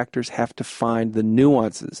characters, the actors have to find the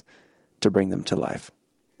nuances to bring them to life.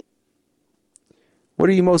 What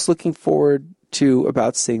are you most looking forward to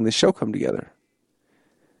about seeing the show come together?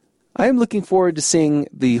 I am looking forward to seeing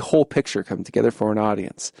the whole picture come together for an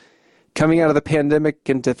audience. Coming out of the pandemic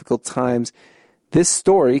and difficult times, this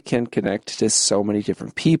story can connect to so many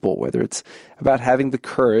different people, whether it's about having the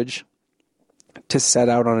courage to set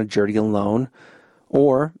out on a journey alone,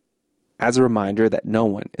 or as a reminder that no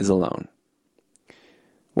one is alone.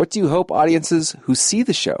 What do you hope audiences who see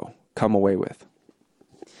the show come away with?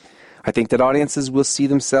 I think that audiences will see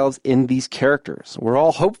themselves in these characters. We're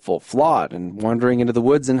all hopeful, flawed, and wandering into the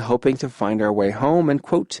woods and hoping to find our way home, and,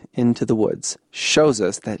 quote, Into the Woods shows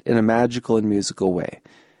us that in a magical and musical way.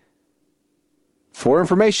 For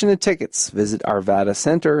information and tickets, visit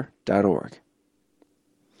arvadacenter.org.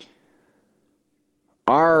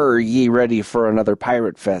 Are ye ready for another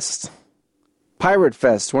Pirate Fest? Pirate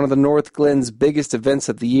Fest, one of the North Glen's biggest events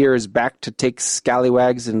of the year, is back to take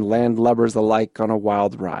scallywags and landlubbers alike on a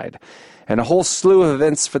wild ride, and a whole slew of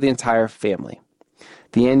events for the entire family.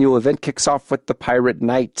 The annual event kicks off with the Pirate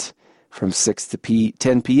Night from 6 to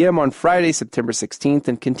 10 p.m. on Friday, September 16th,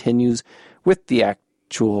 and continues with the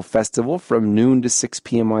actual festival from noon to 6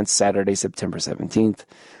 p.m. on Saturday, September 17th,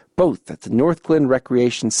 both at the North Glen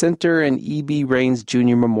Recreation Center and E.B. Raines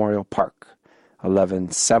Jr. Memorial Park.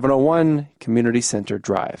 11701 Community Center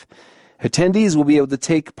Drive. Attendees will be able to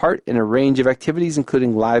take part in a range of activities,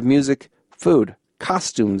 including live music, food,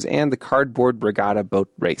 costumes, and the Cardboard Regatta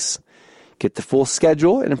boat race. Get the full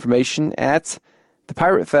schedule and information at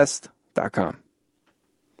thepiratefest.com.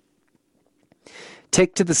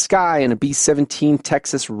 Take to the sky in a B-17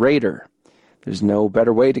 Texas Raider. There's no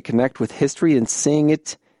better way to connect with history than seeing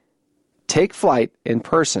it take flight in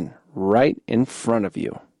person right in front of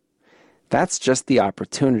you. That's just the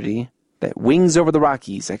opportunity that Wings Over the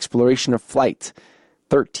Rockies Exploration of Flight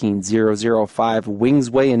 13005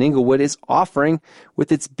 Wingsway in Inglewood is offering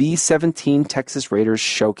with its B-17 Texas Raiders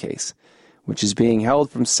Showcase, which is being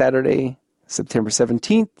held from Saturday, September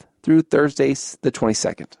 17th through Thursday, the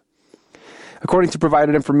 22nd. According to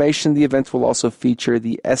provided information, the event will also feature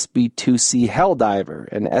the SB-2C Helldiver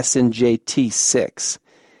and SNJ-T6.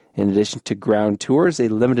 In addition to ground tours, a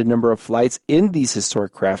limited number of flights in these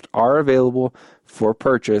historic craft are available for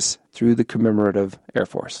purchase through the Commemorative Air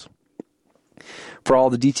Force. For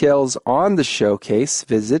all the details on the showcase,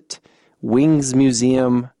 visit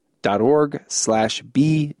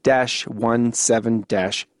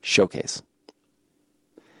wingsmuseum.org/B-17-showcase.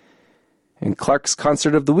 And Clark's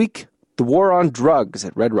Concert of the Week, The War on Drugs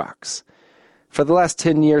at Red Rocks. For the last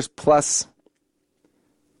 10 years plus,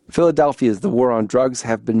 Philadelphia's The War on Drugs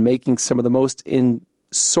have been making some of the most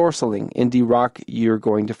ensorceling indie rock you're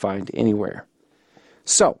going to find anywhere.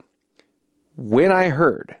 So, when I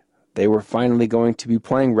heard they were finally going to be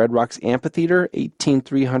playing Red Rocks Amphitheater,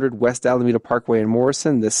 18300 West Alameda Parkway in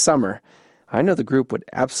Morrison this summer, I know the group would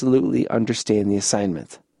absolutely understand the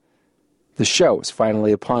assignment. The show is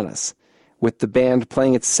finally upon us, with the band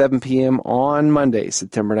playing at 7 p.m. on Monday,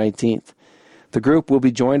 September 19th. The group will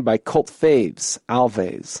be joined by cult faves,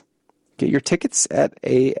 Alves. Get your tickets at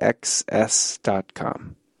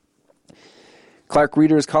axs.com. Clark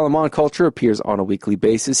Reader's column on culture appears on a weekly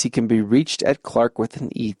basis. He can be reached at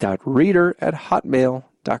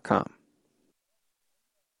clark.reader@hotmail.com.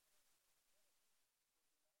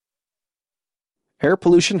 Air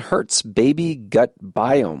pollution hurts baby gut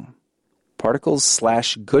biome.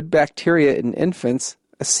 Particles/good bacteria in infants,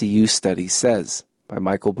 a CU study says. By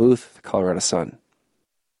Michael Booth, the Colorado Sun.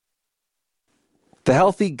 The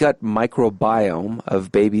healthy gut microbiome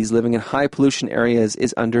of babies living in high pollution areas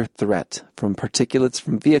is under threat from particulates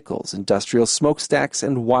from vehicles, industrial smokestacks,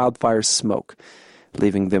 and wildfire smoke,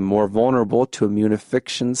 leaving them more vulnerable to immune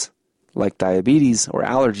affections like diabetes or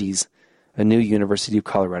allergies, a new University of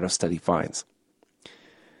Colorado study finds.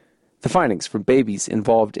 The findings from babies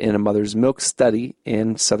involved in a mother's milk study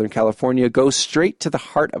in Southern California go straight to the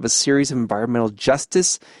heart of a series of environmental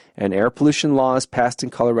justice and air pollution laws passed in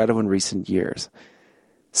Colorado in recent years.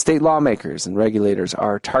 State lawmakers and regulators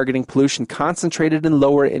are targeting pollution concentrated in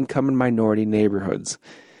lower-income and minority neighborhoods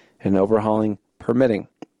and overhauling permitting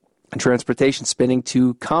and transportation spending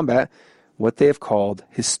to combat what they have called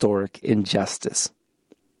historic injustice.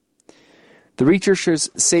 The researchers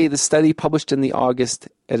say the study published in the August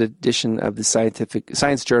edition of the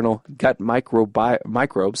science journal Gut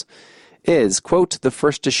Microbes is, quote, the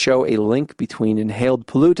first to show a link between inhaled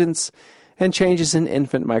pollutants and changes in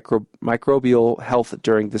infant microbial health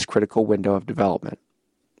during this critical window of development.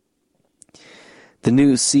 The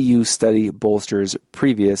new CU study bolsters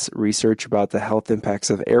previous research about the health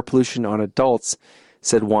impacts of air pollution on adults,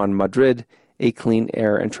 said Juan Madrid, a clean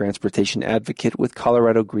air and transportation advocate with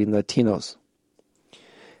Colorado Green Latinos.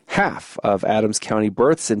 Half of Adams County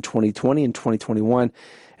births in 2020 and 2021,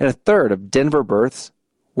 and a third of Denver births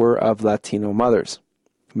were of Latino mothers,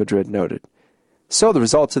 Madrid noted. So the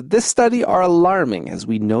results of this study are alarming, as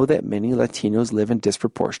we know that many Latinos live in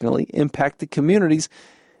disproportionately impacted communities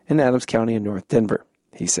in Adams County and North Denver,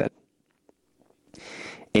 he said.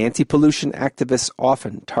 Anti-pollution activists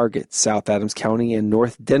often target South Adams County and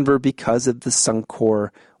North Denver because of the Suncor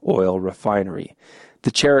oil refinery,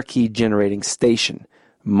 the Cherokee generating station,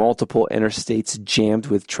 multiple interstates jammed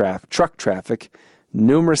with truck traffic,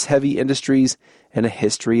 numerous heavy industries, and a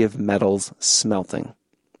history of metals smelting.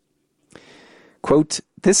 Quote,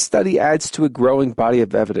 this study adds to a growing body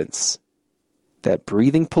of evidence that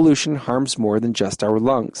breathing pollution harms more than just our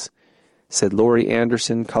lungs, said Lori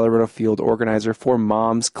Anderson, Colorado field organizer for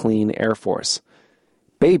Moms Clean Air Force.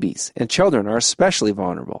 Babies and children are especially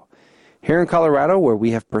vulnerable. Here in Colorado, where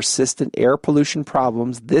we have persistent air pollution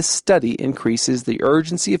problems, this study increases the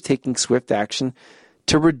urgency of taking swift action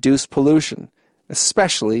to reduce pollution,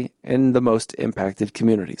 especially in the most impacted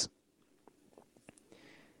communities.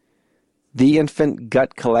 The infant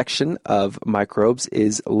gut collection of microbes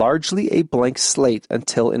is largely a blank slate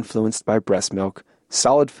until influenced by breast milk,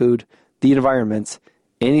 solid food, the environment,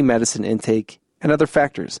 any medicine intake, and other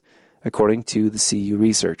factors, according to the CU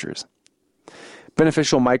researchers.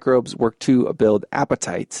 Beneficial microbes work to build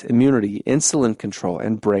appetite, immunity, insulin control,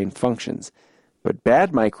 and brain functions. But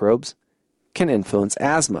bad microbes can influence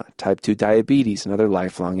asthma, type 2 diabetes, and other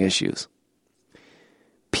lifelong issues.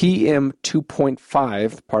 PM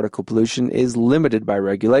 2.5 particle pollution is limited by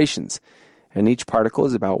regulations, and each particle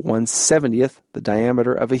is about 1/70th the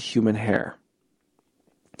diameter of a human hair.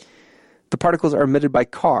 The particles are emitted by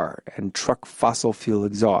car and truck fossil fuel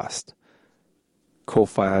exhaust,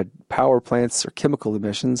 coal-fired power plants or chemical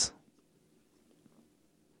emissions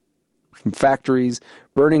from factories,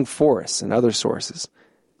 burning forests, and other sources.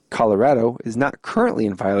 Colorado is not currently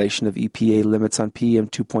in violation of EPA limits on PM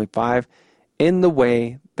 2.5 in the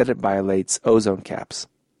way that it violates ozone caps.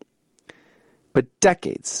 But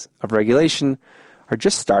decades of regulation are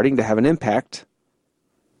just starting to have an impact,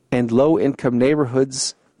 and low-income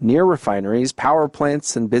neighborhoods near refineries, power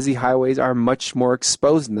plants, and busy highways are much more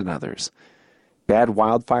exposed than others. Bad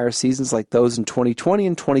wildfire seasons like those in 2020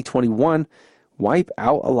 and 2021 wipe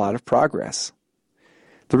out a lot of progress.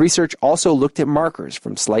 The research also looked at markers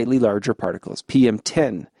from slightly larger particles,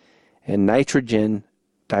 PM10, and nitrogen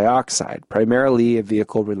dioxide, primarily a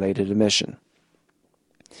vehicle-related emission.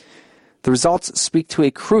 The results speak to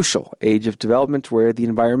a crucial age of development where the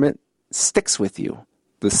environment sticks with you,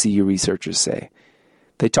 the CU researchers say.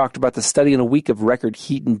 They talked about the study in a week of record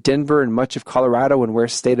heat in Denver and much of Colorado, and where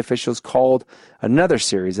state officials called another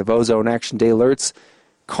series of Ozone Action Day alerts,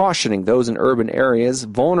 cautioning those in urban areas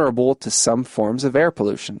vulnerable to some forms of air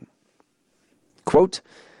pollution. Quote,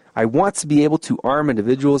 "I want to be able to arm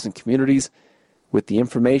individuals and communities with the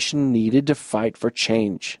information needed to fight for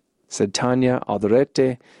change," said Tanya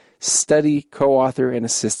Alderete, study co-author and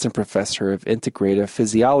assistant professor of integrative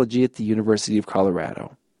physiology at the University of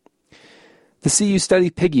Colorado. The CU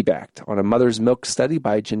study piggybacked on a mother's milk study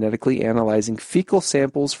by genetically analyzing fecal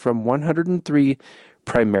samples from 103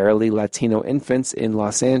 primarily Latino infants in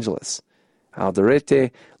Los Angeles.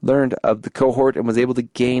 Alderete learned of the cohort and was able to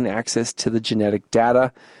gain access to the genetic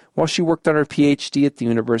data while she worked on her PhD at the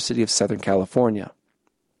University of Southern California.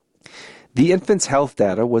 The infants' health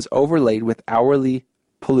data was overlaid with hourly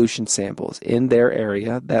pollution samples in their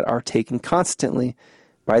area that are taken constantly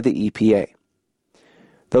by the EPA.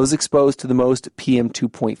 Those exposed to the most PM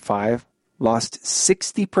 2.5 lost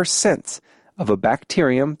 60% of a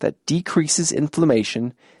bacterium that decreases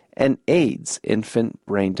inflammation and aids infant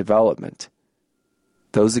brain development.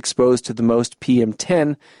 Those exposed to the most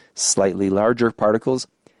PM10, slightly larger particles,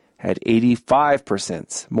 had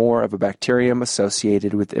 85% more of a bacterium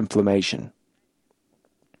associated with inflammation.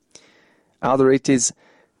 Alderete's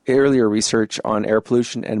earlier research on air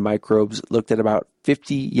pollution and microbes looked at about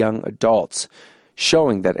 50 young adults,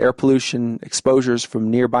 showing that air pollution exposures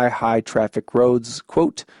from nearby high-traffic roads,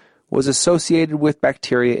 quote, was associated with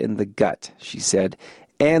bacteria in the gut, she said,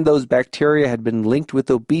 and those bacteria had been linked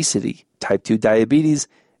with obesity, type 2 diabetes,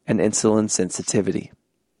 and insulin sensitivity.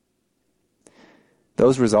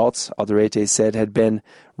 Those results, Alderete said, had been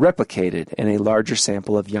replicated in a larger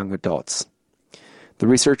sample of young adults. The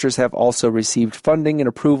researchers have also received funding and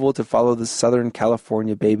approval to follow the Southern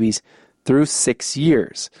California babies through 6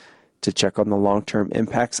 years to check on the long-term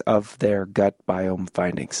impacts of their gut biome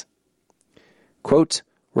findings. Quote,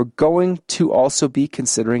 "We're going to also be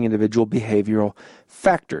considering individual behavioral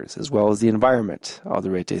factors as well as the environment,"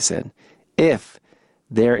 Alderete said. "If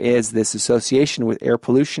there is this association with air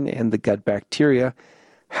pollution and the gut bacteria,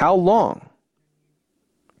 how long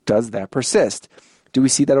does that persist? Do we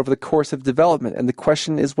see that over the course of development? And the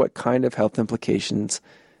question is, what kind of health implications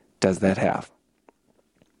does that have?"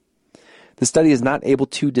 The study is not able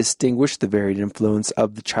to distinguish the varied influence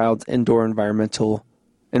of the child's indoor environment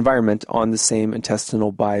on the same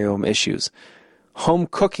intestinal biome issues. Home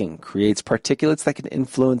cooking creates particulates that can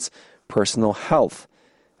influence personal health,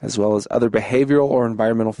 as well as other behavioral or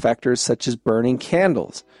environmental factors such as burning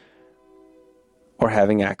candles or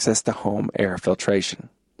having access to home air filtration.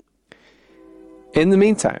 In the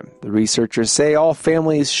meantime, the researchers say all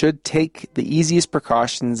families should take the easiest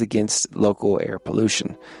precautions against local air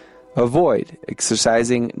pollution. Avoid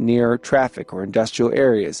exercising near traffic or industrial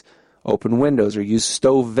areas, open windows, or use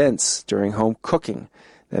stove vents during home cooking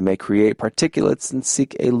that may create particulates, and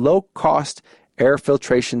seek a low-cost air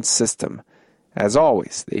filtration system. As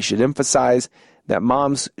always, they should emphasize that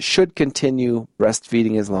moms should continue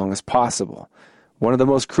breastfeeding as long as possible, one of the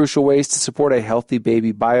most crucial ways to support a healthy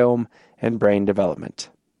baby biome and brain development.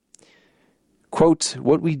 Quote,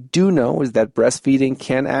 "What we do know is that breastfeeding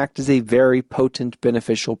can act as a very potent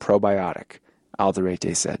beneficial probiotic,"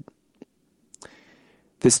 Alderete said.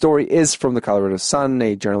 This story is from the Colorado Sun,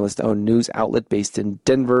 a journalist-owned news outlet based in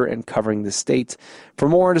Denver and covering the state. For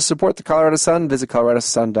more, to support the Colorado Sun, visit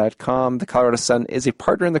coloradosun.com. The Colorado Sun is a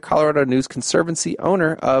partner in the Colorado News Conservancy,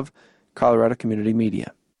 owner of Colorado Community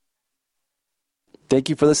Media. Thank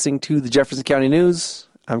you for listening to the Jefferson County News.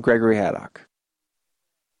 I'm Gregory Haddock.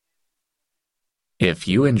 If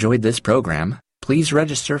you enjoyed this program, please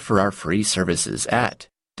register for our free services at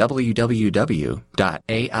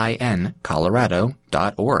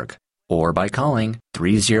www.aincolorado.org or by calling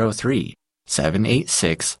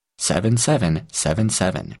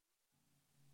 303-786-7777.